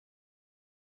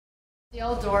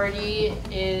Dale Dougherty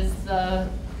is the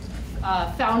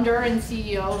founder and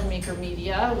CEO of Maker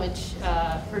Media, which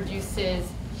produces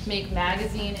Make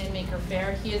Magazine and Maker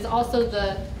Fair. He is also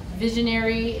the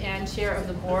visionary and chair of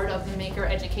the board of the Maker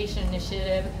Education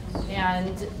Initiative,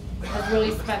 and has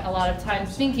really spent a lot of time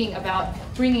thinking about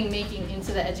bringing making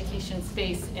into the education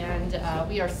space, and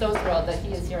we are so thrilled that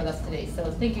he is here with us today.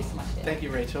 So thank you so much, Dale. Thank you,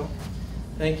 Rachel.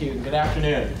 Thank you. Good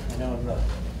afternoon. I know I'm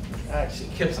actually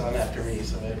Kip's on after me,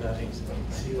 so maybe nothing.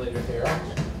 See you later, Daryl.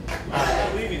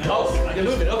 You're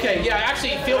moving. Okay, yeah,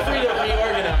 actually, feel free to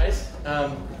reorganize.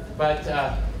 But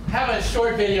have a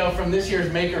short video from this year's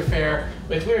Maker Fair,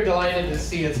 which we're delighted to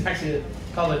see. It's actually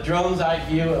called a drone's eye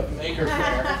view of Maker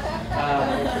Fair.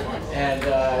 And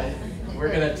we're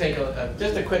going to take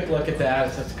just a quick look at that.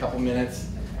 It's just a couple minutes.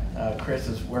 Chris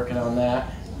is working on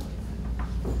that.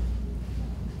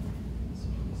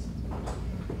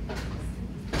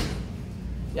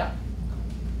 Yeah.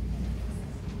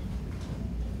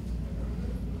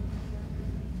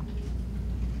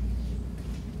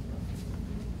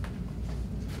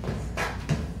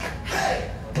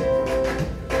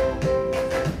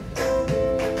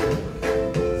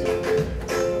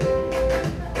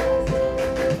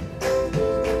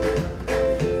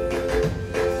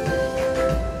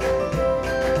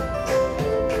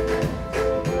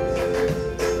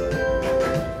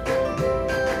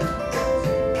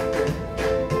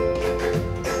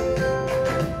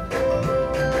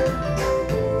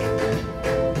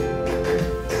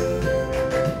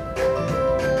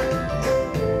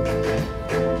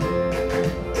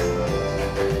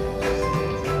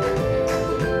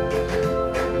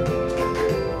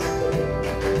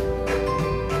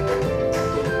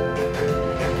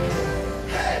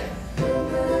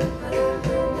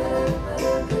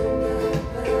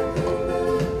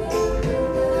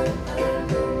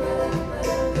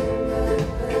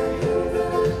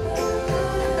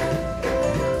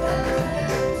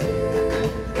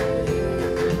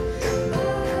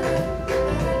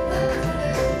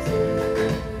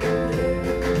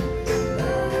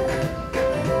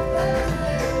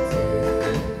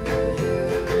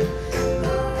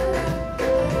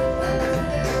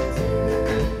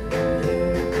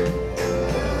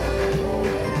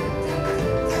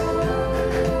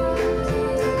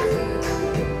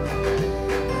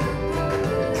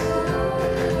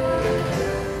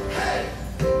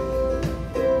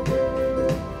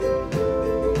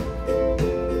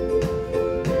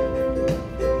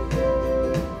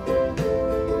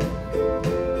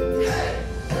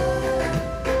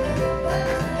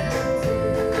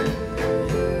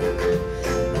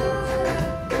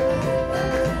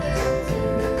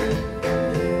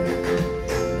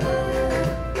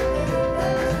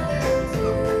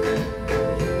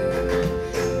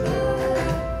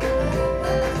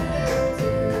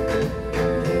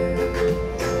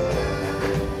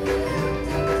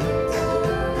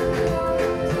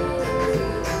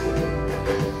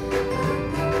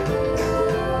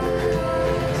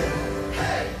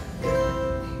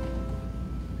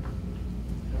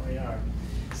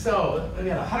 So we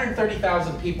got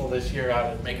 130,000 people this year out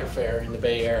at Maker Fair in the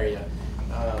Bay Area,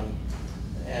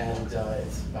 and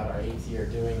it's about our 8th year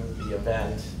doing the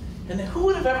event. And who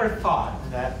would have ever thought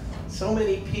that so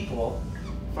many people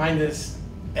find this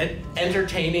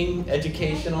entertaining,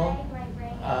 educational?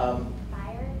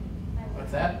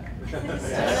 What's that?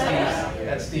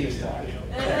 That's Steve's talk.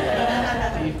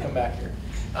 Steve, come back here.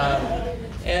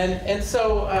 And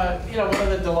so you know, one of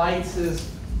the delights is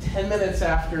 10 minutes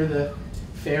after the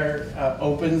fair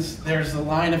opens, there's a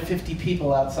line of 50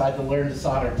 people outside the Learn to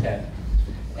Solder tent.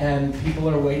 And people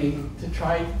are waiting to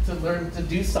try to learn to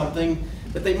do something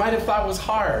that they might have thought was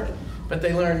hard, but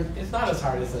they learn it's not as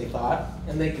hard as they thought,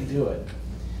 and they can do it.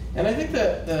 And I think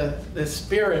the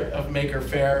spirit of Maker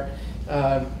Fair,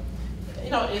 you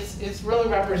know, it's really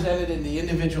represented in the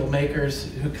individual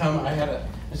makers who come. I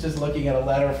was just looking at a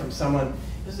letter from someone.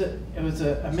 It was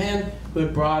a man who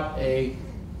had brought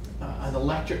an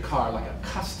electric car, like a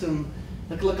custom,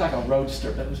 it looked like a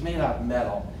roadster, but it was made out of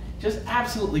metal. Just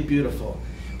absolutely beautiful.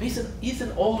 But he's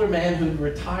an older man who had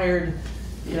retired,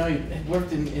 you know, he had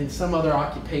worked in some other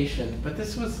occupation, but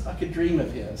this was like a dream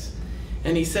of his.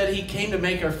 And he said he came to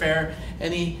Maker Fair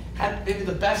and he had maybe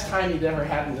the best time he'd ever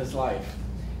had in his life.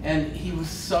 And he was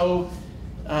so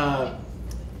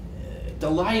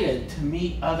delighted to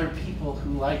meet other people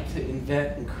who like to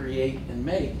invent and create and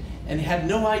make. And he had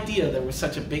no idea there was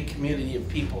such a big community of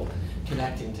people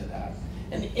connecting to that.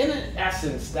 And in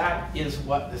essence, that is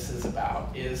what this is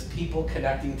about, is people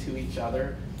connecting to each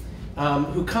other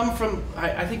who come from,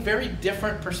 I think, very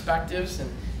different perspectives and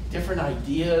different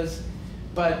ideas,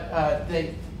 but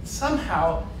they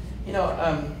somehow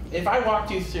if I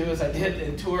walked you through, as I did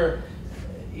in tour,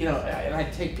 and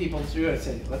I'd take people through, I'd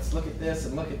say, let's look at this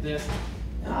and look at this.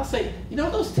 And I'll say,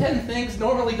 those 10 things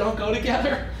normally don't go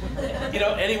together,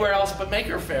 anywhere else but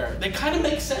Maker Faire. They kind of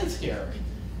make sense here,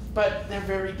 but they're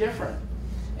very different.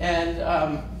 And,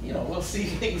 we'll see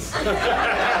things, right?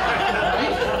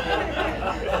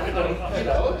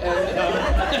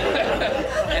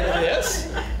 And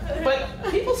this. But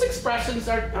people's expressions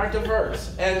are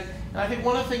diverse. And I think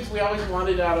one of the things we always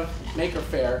wanted out of Maker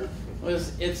Faire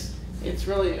was it's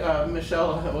really,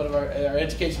 Michelle, one of our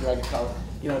education directors called it,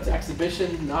 it's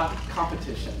exhibition, not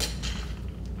competition.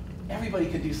 Everybody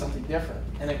can do something different,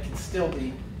 and it can still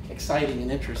be exciting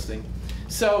and interesting.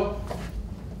 So,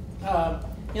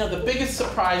 the biggest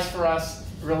surprise for us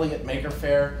really at Maker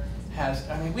Faire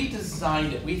we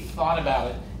designed it, we thought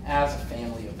about it as a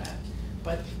family event.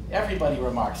 But everybody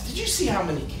remarks, did you see how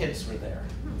many kids were there?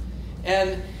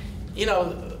 And,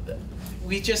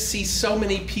 we just see so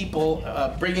many people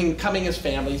coming as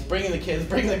families, bringing the kids,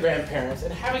 bringing the grandparents,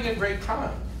 and having a great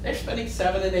time. They're spending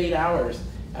 7 and 8 hours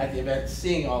at the event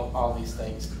seeing all these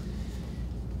things.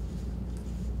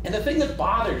 And the thing that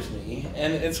bothers me,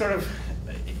 and it's sort of,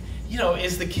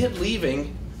 is the kid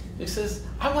leaving who says,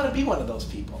 I want to be one of those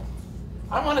people.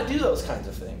 I want to do those kinds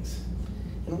of things.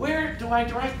 And where do I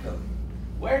direct them?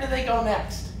 Where do they go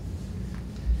next?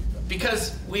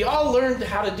 Because we all learned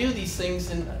how to do these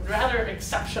things in rather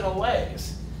exceptional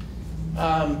ways.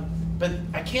 But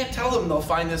I can't tell them they'll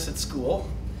find this at school.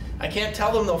 I can't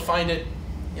tell them they'll find it,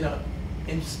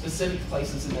 in specific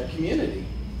places in their community.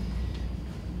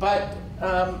 But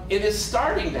it is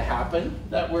starting to happen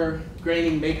that we're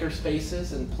creating maker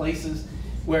spaces and places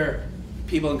where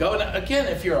people can go. And again,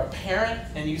 if you're a parent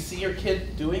and you see your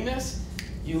kid doing this,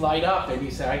 you light up and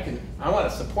you say, I want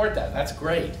to support that. That's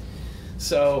great.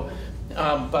 So,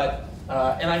 and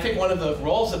I think one of the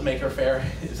roles of Maker Faire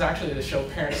is actually to show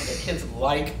parents that kids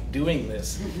like doing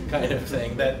this kind of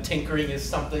thing, that tinkering is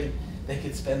something they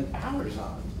could spend hours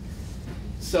on.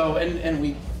 So, and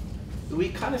we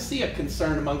kind of see a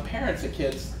concern among parents of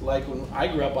kids, like when I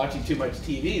grew up watching too much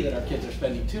TV, that our kids are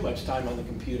spending too much time on the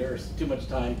computer, too much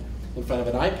time in front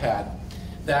of an iPad,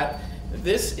 that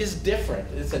this is different.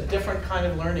 It's a different kind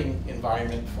of learning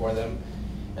environment for them.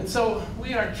 And so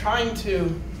we are trying to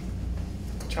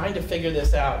figure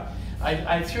this out.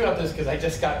 I threw up this because I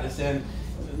just got this in.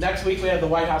 Next week we have the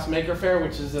White House Maker Faire,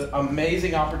 which is an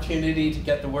amazing opportunity to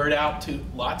get the word out to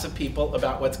lots of people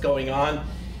about what's going on.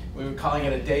 We were calling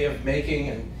it a day of making,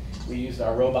 and we used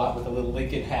our robot with a little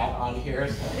Lincoln hat on here.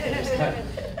 So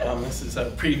this is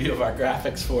a preview of our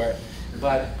graphics for it.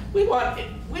 But we want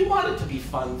it to be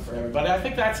fun for everybody. I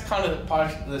think that's kind of the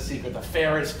part of the secret. The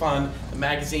fair is fun, the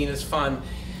magazine is fun,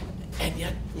 and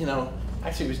yet,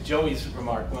 actually it was Joey's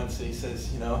remark once. He says,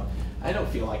 I don't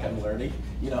feel like I'm learning,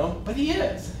 but he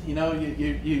is. You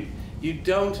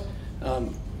don't.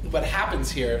 What happens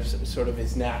here sort of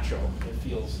is natural. It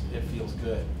feels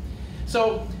good.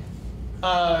 So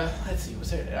let's see.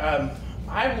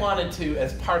 I wanted to,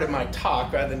 as part of my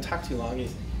talk, rather than talk too long,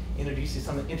 is introduce you to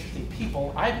some of the interesting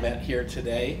people I've met here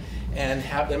today and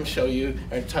have them show you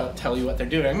or tell you what they're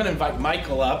doing. I'm going to invite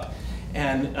Michael up,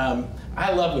 and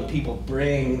I love when people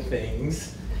bring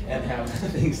things and have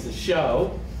things to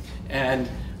show. And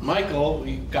Michael,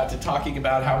 we got to talking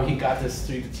about how he got this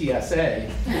through the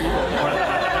TSA,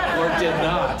 or did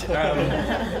not.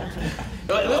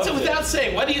 Without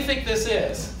saying, what do you think this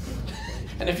is?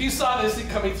 And if you saw this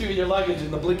coming through your luggage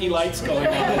and the blinky lights going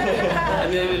on,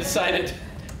 and then decided,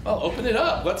 well, open it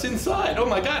up. What's inside? Oh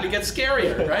my God, it gets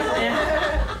scarier, right?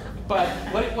 But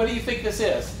what do you think this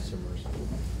is? Submersible.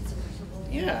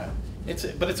 Yeah,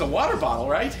 but it's a water bottle,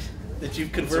 right? That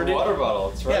you've converted. It's a water bottle.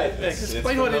 That's right. Yeah,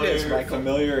 explain what it is, Michael.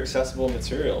 Familiar, accessible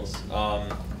materials.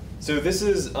 So this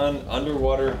is an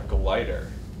underwater glider.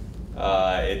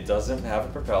 It doesn't have a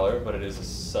propeller, but it is a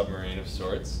submarine of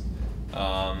sorts.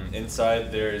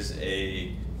 Inside there's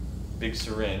a big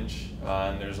syringe,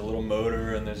 and there's a little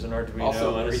motor, and there's an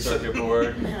Arduino and a circuit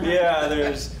board. Yeah,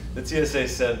 the TSA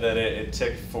said that it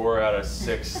ticked 4 out of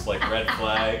 6 red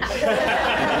flags.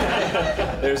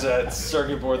 There's a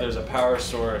circuit board, there's a power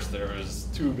source, there was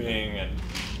tubing, and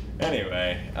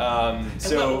anyway.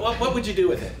 So what would you do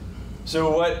with it?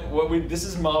 So this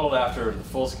is modeled after the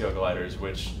full-scale gliders,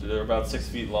 which they're about 6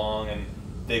 feet long, and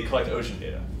they collect ocean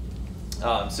data.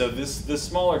 So this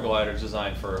smaller glider is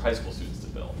designed for high school students to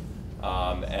build.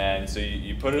 And so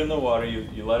you put it in the water,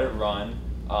 you let it run.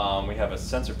 We have a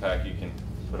sensor pack you can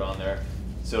put on there,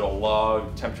 so it'll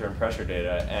log temperature and pressure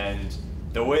data. And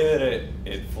the way that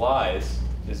it flies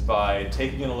is by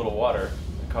taking in a little water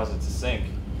and cause it to sink,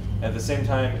 At the same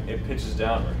time, it pitches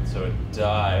downward, so it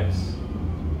dives,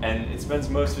 and it spends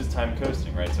most of its time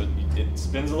coasting, right? So it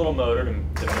spins a little motor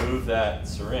to move that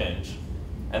syringe,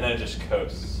 and then it just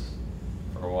coasts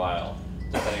for a while,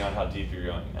 depending on how deep you're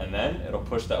going. And then it'll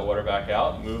push that water back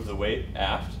out, move the weight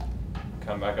aft,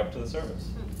 come back up to the surface.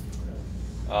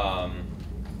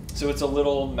 So it's a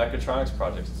little mechatronics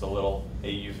project. It's a little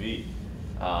AUV,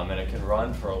 and it can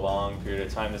run for a long period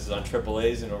of time. This is on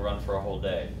AAAS, and it'll run for a whole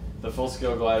day. The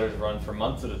full-scale gliders run for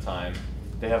months at a time.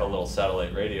 They have a little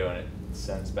satellite radio, and it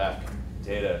sends back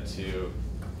data to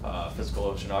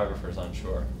physical oceanographers on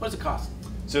shore. What does it cost?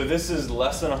 So this is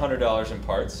less than $100 in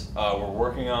parts. We're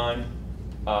working on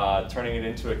turning it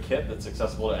into a kit that's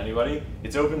accessible to anybody.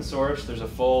 It's open source. There's a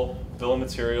full bill of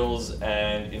materials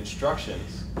and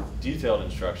instructions, detailed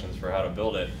instructions for how to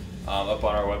build it up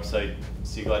on our website,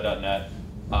 seaglide.net.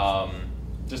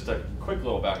 Just a quick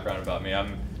little background about me.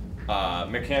 I'm a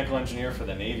mechanical engineer for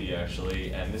the Navy,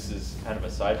 actually, and this is kind of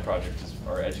a side project, is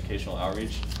our educational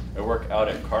outreach. I work out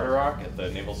at Carter Rock at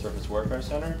the Naval Surface Warfare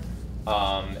Center,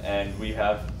 and we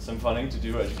have some funding to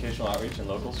do educational outreach in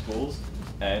local schools,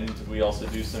 and we also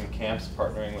do some camps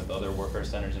partnering with other warfare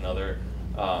centers and other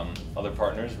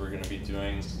partners. We're going to be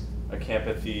doing a camp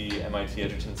at the MIT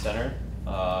Edgerton Center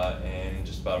in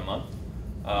just about a month.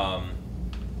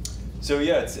 So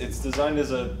yeah, it's designed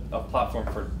as a platform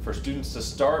for students to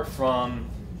start from,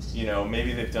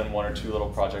 maybe they've done one or two little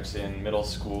projects in middle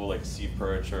school, like sea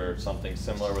perch or something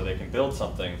similar, where they can build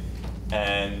something.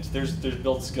 And there's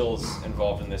build skills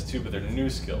involved in this too, but they're new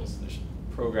skills. There's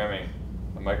programming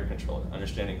a microcontroller,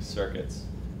 understanding circuits,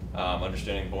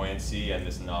 understanding buoyancy and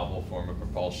this novel form of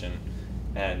propulsion.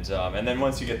 And then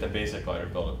once you get the basic glider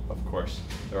built, of course,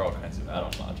 there are all kinds of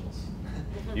add-on modules.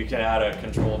 You can add a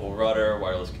controllable rudder,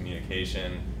 wireless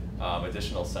communication,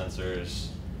 additional sensors.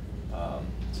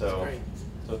 So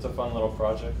it's a fun little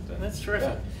project. And that's terrific.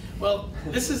 Yeah. Well,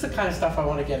 this is the kind of stuff I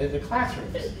want to get into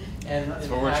classrooms. And that's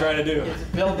what we're trying to do.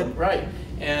 Build them, right.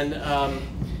 And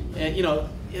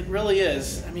it really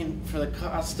is, for the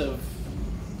cost of,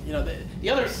 the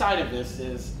other side of this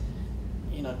is,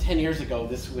 10 years ago,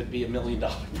 this would be $1 million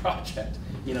project.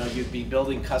 You'd be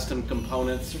building custom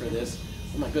components for this.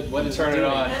 Oh my good, what is Turn it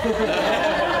on.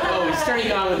 Oh, he's turning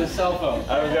it on with his cell phone.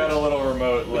 I've got a little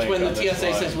remote link. Which when the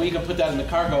TSA says, well, you can put that in the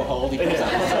cargo hold, he puts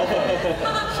out the cell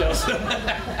phone. Shows them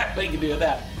what you can do with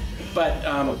that. But,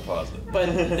 pause it. But,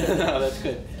 no, that's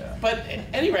good. Yeah. But at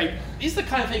any rate, these are the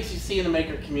kind of things you see in the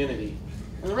maker community.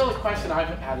 And the real question I've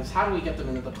had is, how do we get them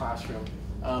into the classroom?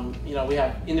 We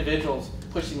have individuals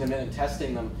pushing them in and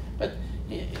testing them. But,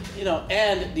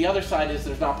 and the other side is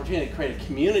there's an opportunity to create a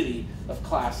community of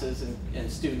classes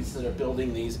and students that are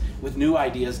building these with new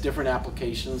ideas, different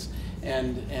applications,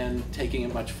 and taking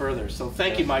it much further. So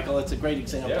thank you, Michael. It's a great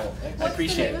example. Yeah. I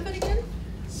appreciate it. What's the name of it again?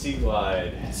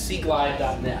 Seaglide.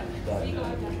 Seaglide.net.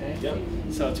 Seaglide.net. Yep.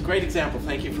 So it's a great example.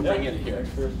 Thank you for bringing it here. Thanks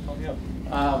for coming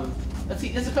up. Let's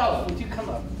see, Isabella, would you come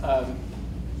up?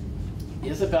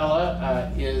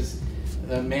 Isabella is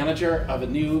the manager of a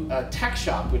new tech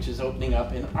shop which is opening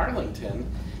up in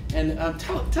Arlington. And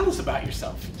tell us about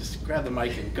yourself. Just grab the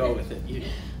mic and go with it. You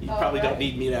probably don't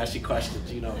need me to ask you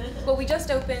questions, Well, we just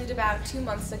opened about 2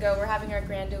 months ago. We're having our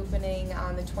grand opening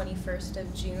on the 21st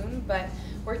of June, but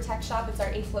we're a tech shop. It's our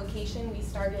 8th location. We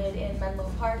started in Menlo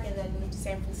Park and then moved to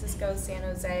San Francisco, San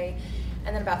Jose,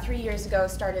 and then about 3 years ago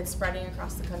started spreading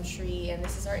across the country, and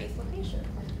this is our 8th location.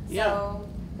 Yeah. So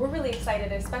we're really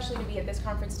excited, especially to be at this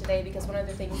conference today, because one of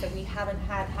the things that we haven't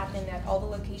had happen at all the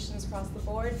locations across the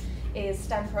board is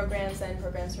STEM programs and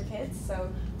programs for kids.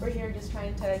 So we're here just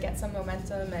trying to get some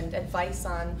momentum and advice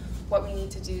on what we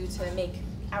need to do to make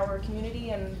our community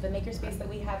and the makerspace that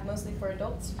we have mostly for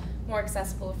adults more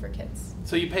accessible for kids.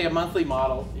 So you pay a monthly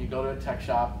model, you go to a tech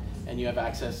shop, and you have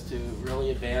access to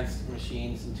really advanced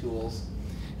machines and tools.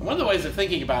 And one of the ways of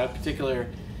thinking about it, particularly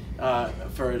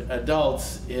for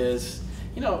adults, is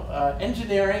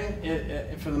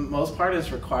engineering, for the most part,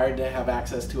 is required to have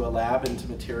access to a lab and to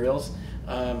materials.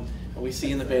 What we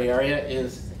see in the Bay Area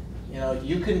is,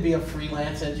 you can be a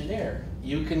freelance engineer.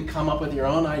 You can come up with your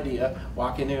own idea,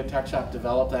 walk into a tech shop,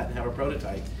 develop that, and have a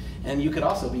prototype. And you could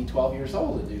also be 12 years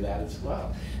old and do that as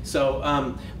well. So,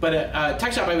 but a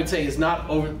tech shop, I would say, is not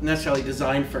necessarily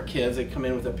designed for kids. They come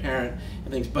in with a parent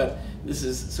and things, but this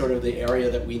is sort of the area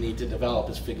that we need to develop,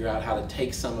 is figure out how to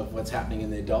take some of what's happening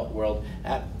in the adult world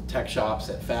at tech shops,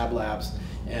 at fab labs,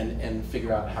 and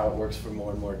figure out how it works for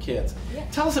more and more kids. Yeah.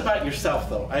 Tell us about yourself,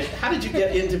 though. How did you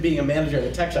get into being a manager at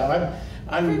a tech shop?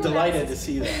 I'm delighted to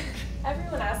see that.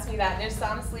 Everyone asks me that, and it's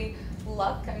honestly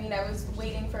luck. I was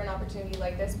waiting for an opportunity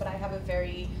like this, but I have a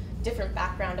very different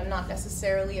background. I'm not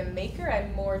necessarily a maker. I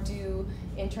more do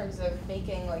in terms of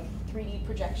making like 3D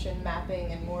projection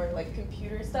mapping and more like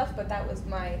computer stuff, but that was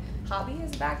my hobby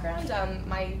as a background.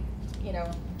 My,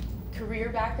 career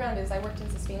background is I worked in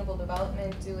sustainable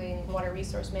development doing water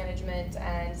resource management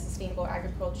and sustainable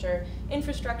agriculture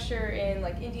infrastructure in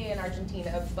like India and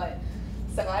Argentina,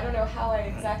 so I don't know how I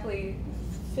exactly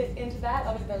fit into that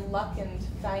other than luck and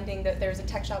finding that there's a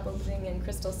tech shop opening in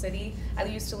Crystal City. I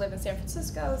used to live in San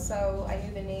Francisco, so I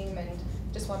knew the name and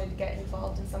just wanted to get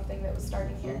involved in something that was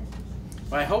starting here.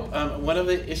 Well, I hope one of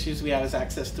the issues we have is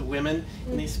access to women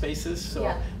in these spaces, so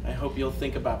yeah. I hope you'll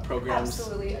think about programs.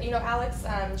 Absolutely. Alex,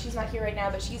 she's not here right now,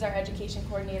 but she's our education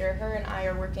coordinator. Her and I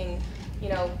are working,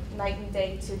 night and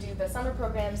day to do the summer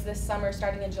programs this summer,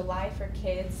 starting in July for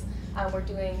kids. We're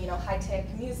doing,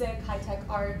 high-tech music, high-tech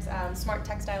art, smart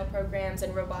textile programs,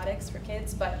 and robotics for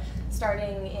kids. But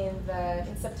starting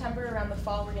in September, around the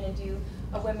fall, we're going to do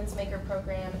a women's maker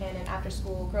program and an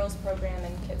after-school girls program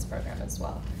and kids program as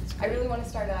well. I really want to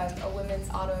start a women's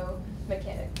auto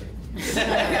mechanic group. I feel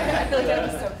like that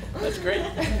would be so cool. That's great.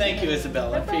 Thank you,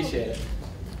 Isabella. I appreciate it.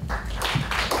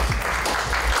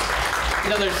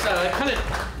 There's kind of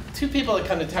two people that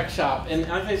come to Tech Shop, and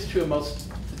I think it's true of most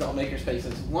adult maker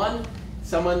spaces. One,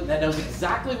 someone that knows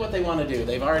exactly what they want to do.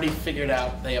 They've already figured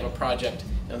out they have a project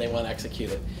and they want to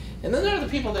execute it. And then there are the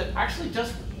people that actually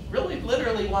just really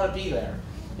literally want to be there.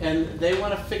 And they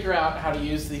want to figure out how to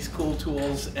use these cool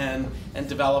tools and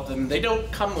develop them. They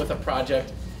don't come with a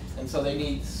project, and so they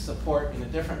need support in a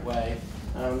different way.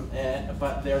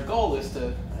 But their goal is to,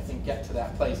 I think, get to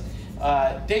that place.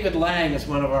 David Lang is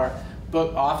one of our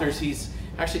book authors. He's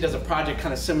actually does a project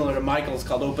kind of similar to Michael's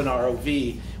called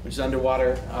OpenROV, which is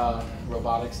underwater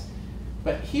robotics.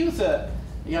 But he was a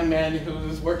young man who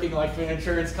was working like for an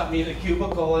insurance company in a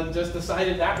cubicle and just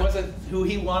decided that wasn't who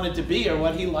he wanted to be or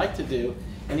what he liked to do.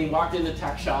 And he walked into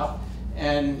Tech Shop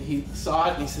and he saw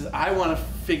it and he says, I want to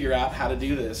figure out how to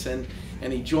do this. And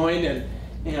he joined and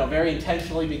very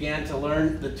intentionally began to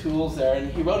learn the tools there.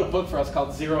 And he wrote a book for us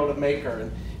called Zero to Maker.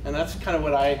 And that's kind of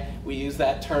what we use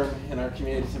that term in our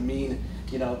community to mean,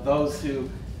 those who,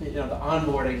 the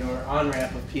onboarding or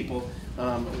on-ramp of people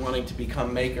wanting to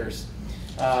become makers.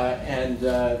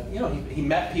 He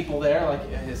met people there, like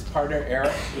his partner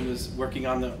Eric, who was working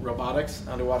on the robotics,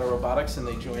 underwater robotics, and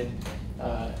they joined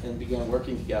and began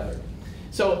working together.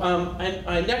 So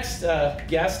my next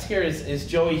guest here is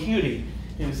Joey Hudy,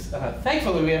 who's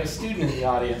thankfully we have a student in the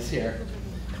audience here.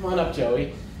 Come on up,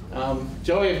 Joey.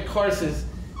 Joey, of course, is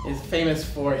famous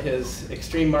for his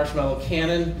extreme marshmallow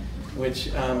cannon,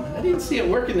 which I didn't see it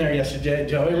working there yesterday.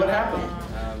 Joey, what happened?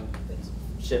 It's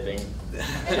shipping.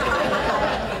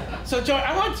 So Joey,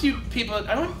 I want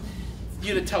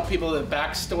you to tell people the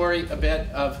backstory a bit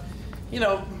of,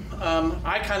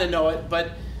 I kind of know it,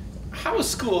 but how was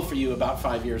school for you about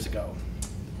 5 years ago?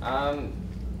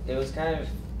 It was kind of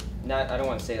I don't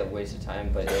want to say a waste of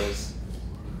time, but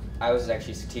I was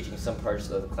actually teaching some parts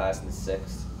of the class in the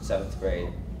 6th, 7th grade.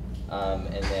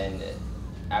 And then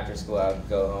after school I would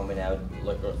go home and I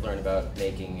would learn about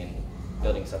making and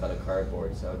building stuff out of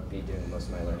cardboard, so I would be doing most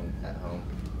of my learning at home.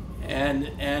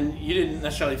 And you didn't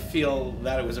necessarily feel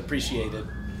that it was appreciated,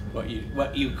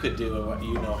 what you could do and what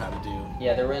you know how to do.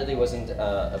 Yeah, there really wasn't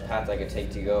a path I could take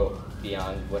to go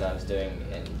beyond what I was doing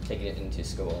and taking it into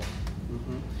school.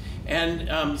 Mm-hmm.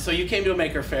 And so you came to a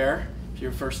maker fair for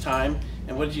your first time,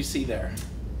 and what did you see there?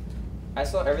 I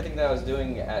saw everything that I was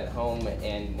doing at home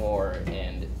and more,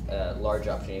 and a large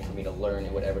opportunity for me to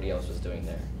learn what everybody else was doing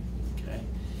there. Okay.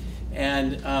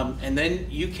 And then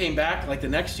you came back like the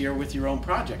next year with your own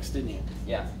projects, didn't you?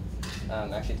 Yeah.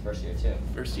 Actually the first year too.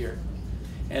 First year.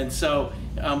 And so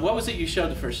what was it you showed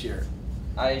the first year?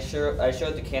 I showed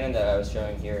the cannon that I was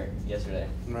showing here yesterday.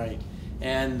 Right.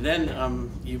 And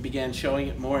then you began showing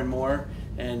it more and more,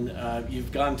 and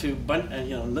you've gone to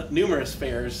numerous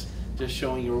fairs just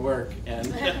showing your work. And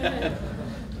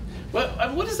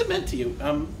what has it meant to you?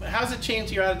 How's it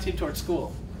changed your attitude towards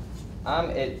school?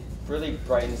 It really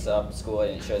brightens up school,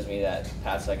 and it shows me that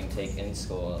paths I can take in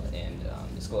school. And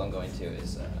the school I'm going to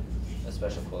is a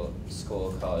special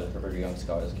school called Herbert Young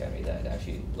Scholars Academy that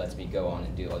actually lets me go on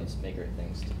and do all these maker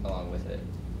things along with it,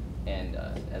 and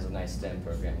has a nice STEM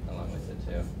program along with it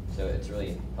too. So it's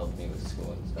really helped me with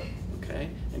school and stuff. Okay,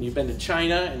 and you've been to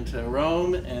China and to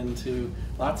Rome and to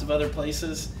lots of other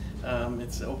places.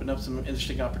 It's opened up some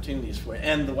interesting opportunities for you.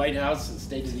 And the White House, the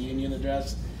State of the Union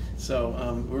address.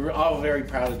 So we're all very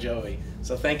proud of Joey.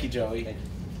 So thank you, Joey. Thank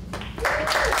you.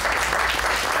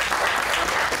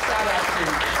 Shout out to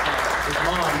his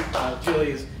mom,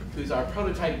 Julie, is who's our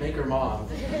prototype maker mom,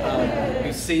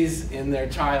 who sees in their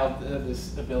child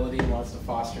this ability and wants to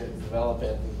foster it and develop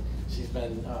it. And she's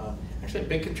been actually a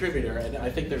big contributor, and I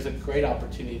think there's a great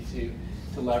opportunity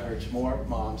to leverage more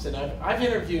moms. And I've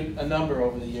interviewed a number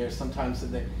over the years. Sometimes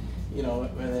they,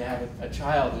 when they have a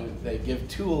child, they give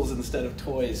tools instead of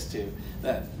toys to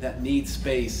that need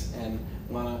space and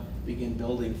want to begin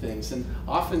building things. And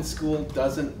often school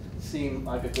doesn't seem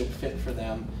like a good fit for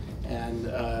them. And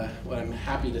what I'm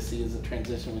happy to see is a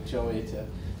transition with Joey to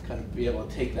kind of be able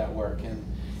to take that work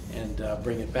and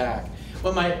bring it back.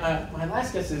 Well, my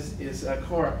last guest is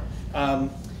Cora,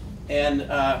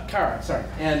 Kara, sorry,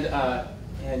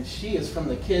 and she is from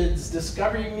the Kids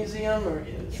Discovery Museum or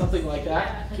something like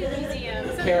that. Yeah, Kid Museum,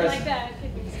 something like that.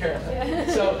 Yeah.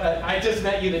 So I just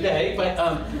met you today,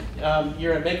 but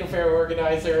you're a Maker Faire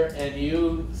organizer, and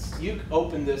you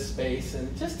opened this space.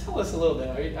 And just tell us a little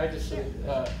bit. I just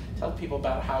tell people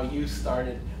about how you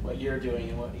started, what you're doing,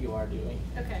 and what you are doing.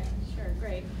 Okay, sure,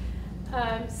 great.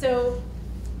 So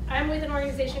I'm with an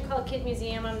organization called Kid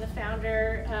Museum. I'm the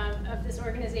founder of this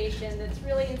organization that's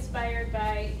really inspired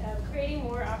by creating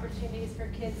more opportunities for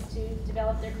kids to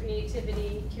develop their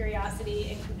creativity,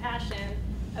 curiosity, and compassion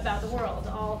about the world,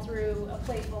 all through a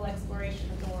playful exploration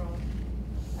of the world.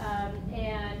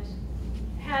 And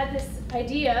had this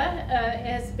idea,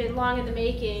 has been long in the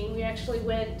making. We actually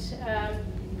went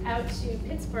out to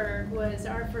Pittsburgh, was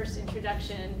our first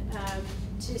introduction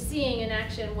to seeing in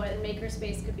action what a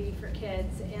makerspace could be for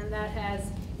kids, and that has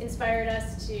inspired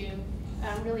us to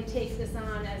really take this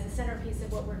on as a centerpiece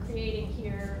of what we're creating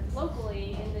here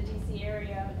locally in the DC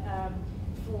area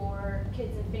for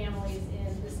kids and families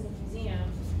in this new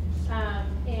museum.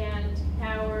 And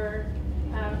our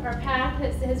path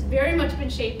has very much been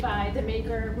shaped by the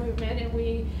maker movement, and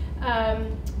we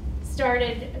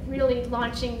started really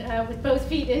launching with both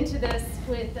feet into this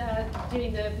with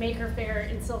doing the Maker Faire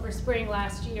in Silver Spring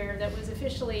last year. That was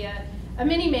officially a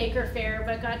mini Maker Faire,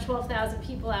 but got 12,000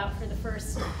 people out for the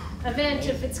first event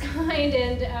of its kind.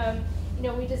 And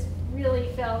we just really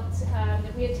felt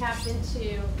that we had tapped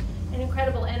into an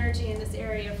incredible energy in this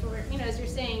area for, as you're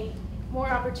saying, more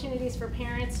opportunities for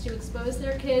parents to expose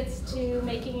their kids to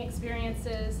making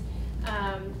experiences,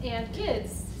 and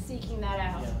kids seeking that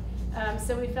out. Yeah.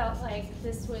 So we felt like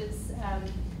this was,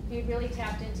 we really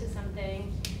tapped into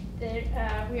something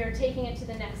that we are taking it to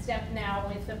the next step now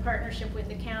with a partnership with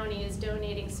the county, is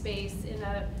donating space in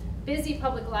a busy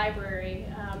public library,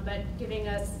 but giving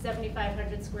us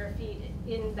 7,500 square feet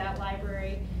in that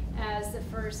library as the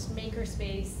first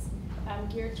makerspace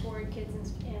geared toward kids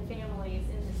and families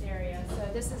in this area. So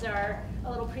this is a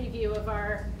little preview of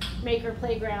our Maker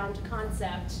Playground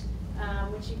concept,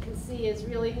 which you can see is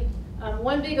really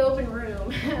one big open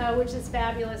room, which is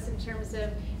fabulous in terms of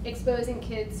exposing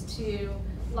kids to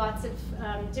lots of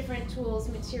different tools,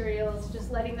 materials,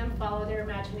 just letting them follow their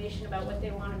imagination about what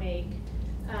they want to make.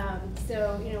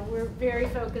 So we're very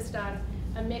focused on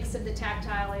a mix of the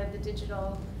tactile and the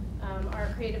digital.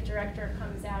 Our creative director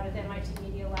comes out of MIT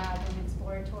Media Lab and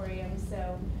Exploratorium,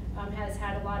 so has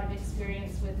had a lot of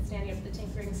experience with standing up the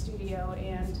Tinkering Studio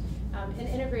and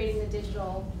integrating the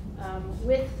digital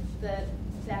with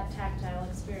that tactile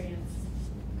experience.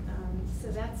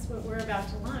 So that's what we're about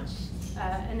to launch,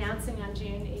 announcing on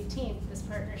June 18th this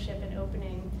partnership and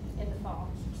opening in the fall.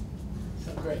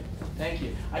 So great, thank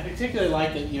you. I particularly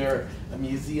like that you're a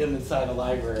museum inside a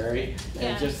library,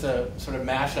 and just a sort of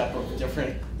mashup of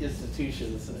different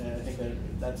institutions. And I think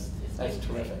that's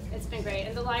terrific. It's been great,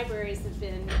 and the libraries have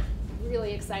been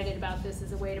really excited about this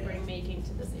as a way to bring making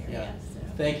to this area. Yeah. So.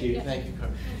 Thank you, thank you,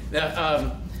 Cora.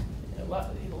 Now,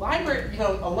 library,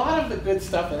 a lot of the good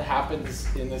stuff that happens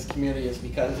in this community is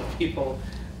because of people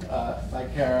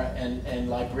like Kara and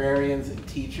librarians and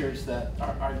teachers that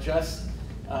are just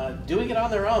doing it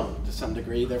on their own to some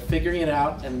degree. They're figuring it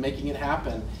out and making it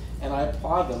happen, and I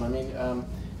applaud them. I mean,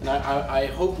 and I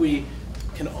hope we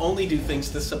can only do things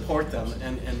to support them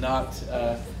and not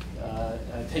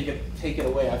take it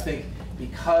away. I think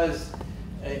because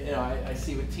I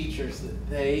see with teachers that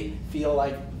they feel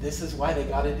like this is why they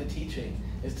got into teaching,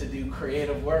 is to do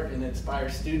creative work and inspire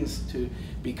students to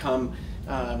become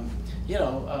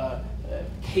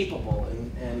capable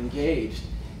and engaged.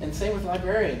 And same with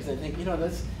librarians. I think,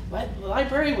 the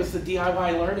library was the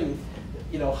DIY learning,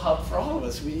 hub for all of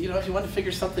us. If you wanted to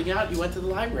figure something out, you went to the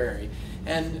library.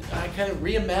 And kind of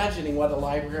reimagining what a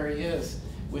library is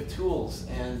with tools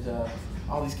and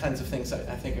all these kinds of things,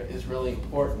 I think is really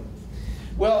important.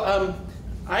 Well,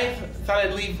 I thought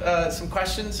I'd leave some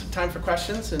questions, time for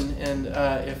questions, and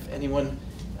if anyone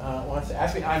wants to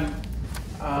ask me,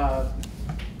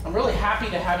 I'm really happy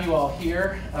to have you all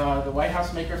here. The White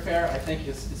House Maker Faire, I think,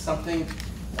 is something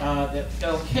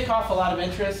that'll kick off a lot of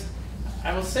interest.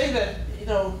 I will say that,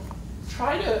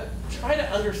 try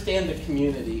to understand the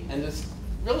community and just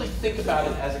really think about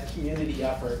it as a community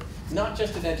effort, not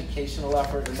just an educational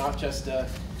effort, or not just a,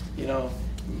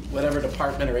 whatever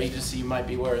department or agency you might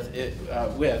be with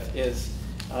is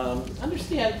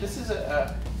understand this is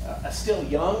a still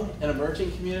young and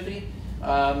emerging community,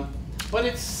 but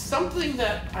it's something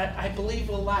that I believe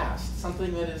will last,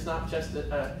 something that is not just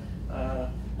a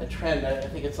trend. I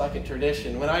think it's like a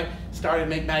tradition. When I started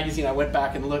Make Magazine, I went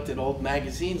back and looked at old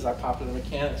magazines like Popular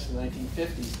Mechanics in the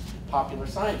 1950s, Popular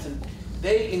Science, and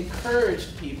they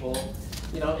encouraged people,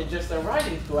 in just their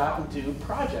writing to go out and do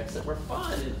projects that were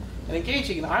fun and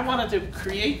engaging. And I wanted to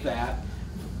create that,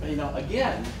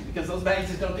 again, because those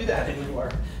magazines don't do that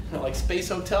anymore. Like Space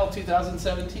Hotel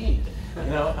 2017.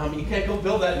 You can't go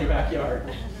build that in your backyard.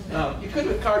 You could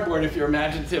with cardboard if you're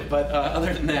imaginative, but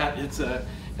other than that,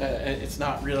 it's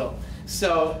not real.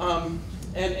 So,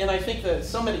 and I think that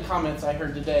so many comments I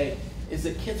heard today is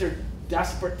that kids are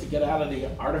desperate to get out of the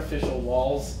artificial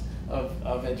walls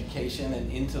of education and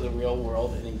into the real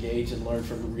world and engage and learn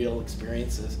from real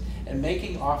experiences. And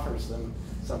making offers them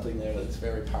something there that's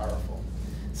very powerful.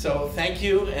 So thank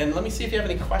you, and let me see if you have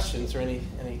any questions or any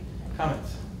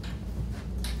comments.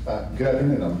 Good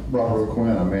afternoon, I'm Robert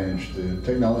O'Quinn. I manage the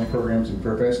technology programs in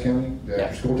Fairfax County, the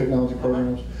after-school technology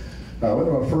programs. I went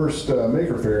to my first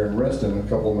Maker Faire in Reston a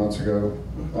couple of months ago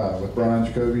with Brian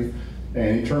Jacoby,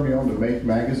 and he turned me on to Make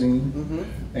Magazine,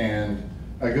 and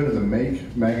I go to the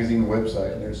Make Magazine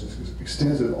website, and there's this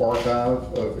extensive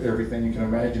archive of everything you can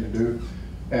imagine to do,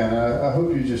 and I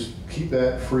hope you just keep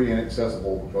that free and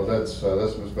accessible, because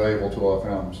that's most valuable tool I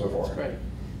found so far. That's great.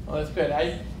 Well, that's good.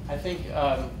 I think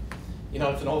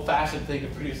it's an old-fashioned thing to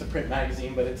produce a print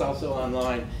magazine, but it's also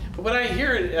online. But what I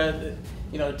hear,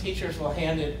 teachers will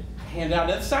hand out.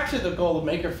 That's actually the goal of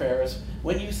Maker Faire, is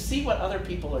when you see what other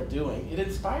people are doing, it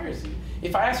inspires you.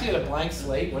 If I ask you at a blank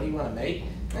slate, what do you want to make?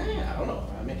 I don't know.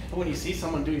 I mean, when you see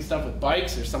someone doing stuff with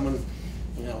bikes or someone,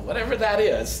 whatever that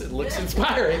is, it looks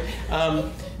inspiring.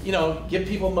 Give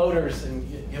people motors and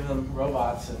give them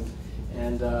robots,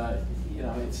 and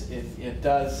it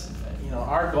does.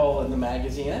 Our goal in the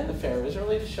magazine and the fair is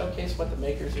really to showcase what the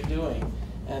makers are doing,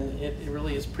 and it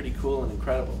really is pretty cool and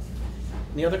incredible.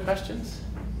 Any other questions?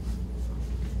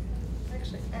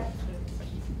 Actually,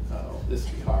 Oh, this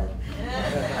will be hard.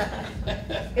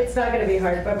 it's not going to be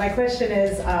hard, but my question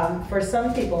is, for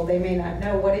some people, they may not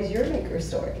know, what is your maker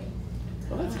story?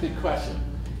 Well, that's a good question.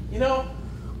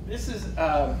 This is,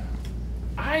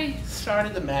 I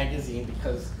started the magazine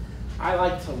because I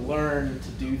like to learn to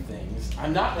do things.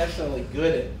 I'm not necessarily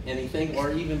good at anything,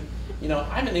 or even,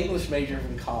 I'm an English major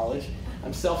from college.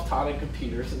 I'm self-taught in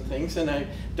computers and things, and I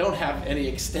don't have any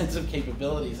extensive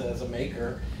capabilities as a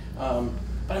maker.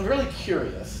 But I'm really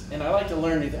curious, and I like to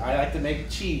learn. I like to make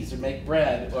cheese or make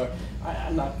bread, or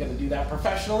I'm not going to do that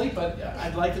professionally, but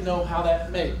I'd like to know how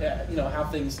how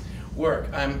things work.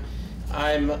 But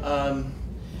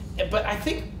I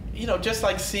think, just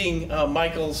like seeing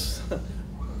Michael's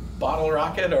bottle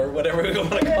rocket, or whatever we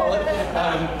want to call it,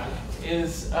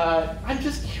 I'm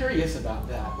just curious about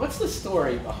that. What's the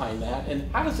story behind that, and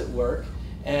how does it work,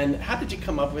 and how did you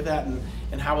come up with that,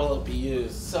 and how will it be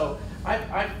used? So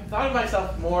I've thought of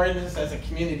myself more in this as a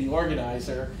community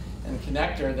organizer and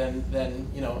connector than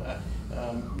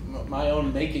my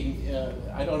own making.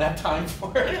 I don't have time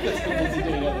for it because I'm busy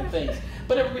doing other things.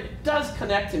 But it does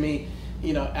connect to me,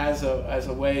 as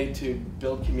a way to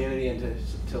build community and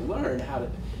to learn how to.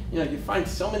 You find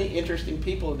so many interesting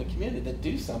people in the community that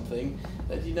do something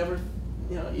that you never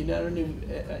knew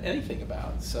anything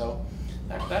about. So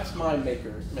that's my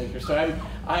maker. So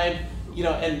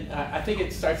and I think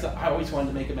it starts. I always wanted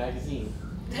to make a magazine.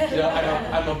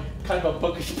 I'm a kind of a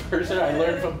bookish person. I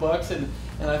learn from books, and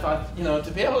I thought,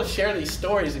 to be able to share these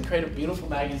stories and create a beautiful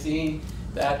magazine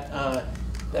that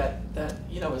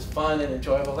is fun and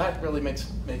enjoyable, that really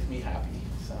makes me happy.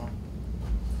 So,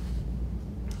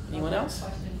 anyone else?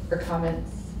 Or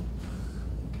comments?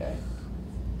 Okay.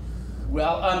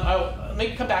 Well, let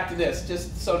me come back to this.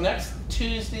 Just so next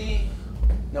Wednesday.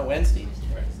 Yeah, Wednesday.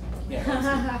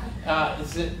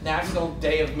 Is it National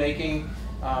Day of Making?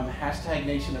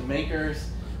 #Nation of Makers.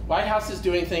 White House is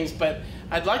doing things, but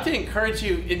I'd like to encourage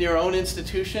you in your own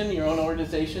institution, your own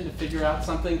organization, to figure out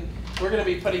something. We're going to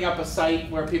be putting up a site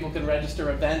where people can register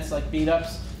events like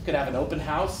meetups. Could have an open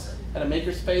house at a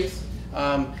makerspace.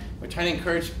 We're trying to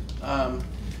encourage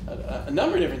a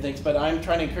number of different things, but I'm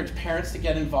trying to encourage parents to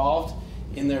get involved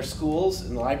in their schools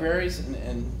and libraries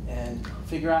and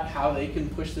figure out how they can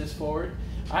push this forward.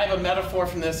 I have a metaphor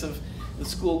from this of the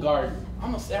school garden.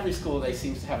 Almost every school today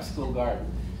seems to have a school garden.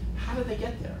 How did they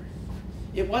get there?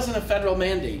 It wasn't a federal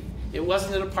mandate. It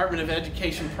wasn't a Department of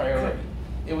Education priority.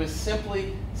 It was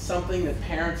simply something that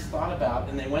parents thought about,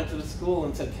 and they went to the school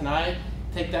and said, can I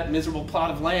take that miserable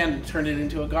plot of land and turn it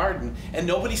into a garden? And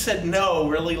nobody said no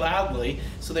really loudly,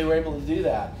 so they were able to do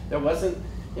that. There wasn't,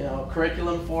 you know, a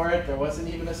curriculum for it. There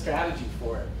wasn't even a strategy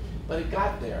for it. But it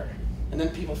got there. And then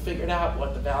people figured out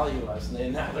what the value was. And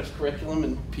then now there's curriculum,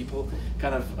 and people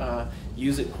kind of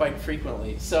use it quite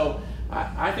frequently. So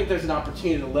I think there's an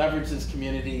opportunity to leverage this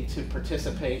community to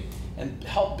participate and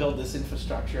help build this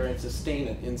infrastructure and sustain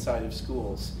it inside of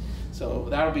schools. So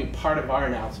that'll be part of our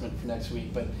announcement for next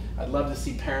week, but I'd love to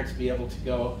see parents be able to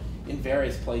go in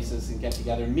various places and get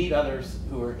together and meet others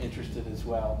who are interested as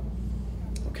well.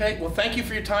 Okay, well, thank you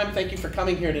for your time. Thank you for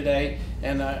coming here today,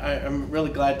 and I'm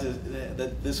really glad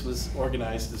that this was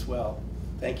organized as well.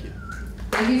 Thank you.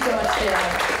 Thank you so much,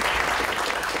 Dale.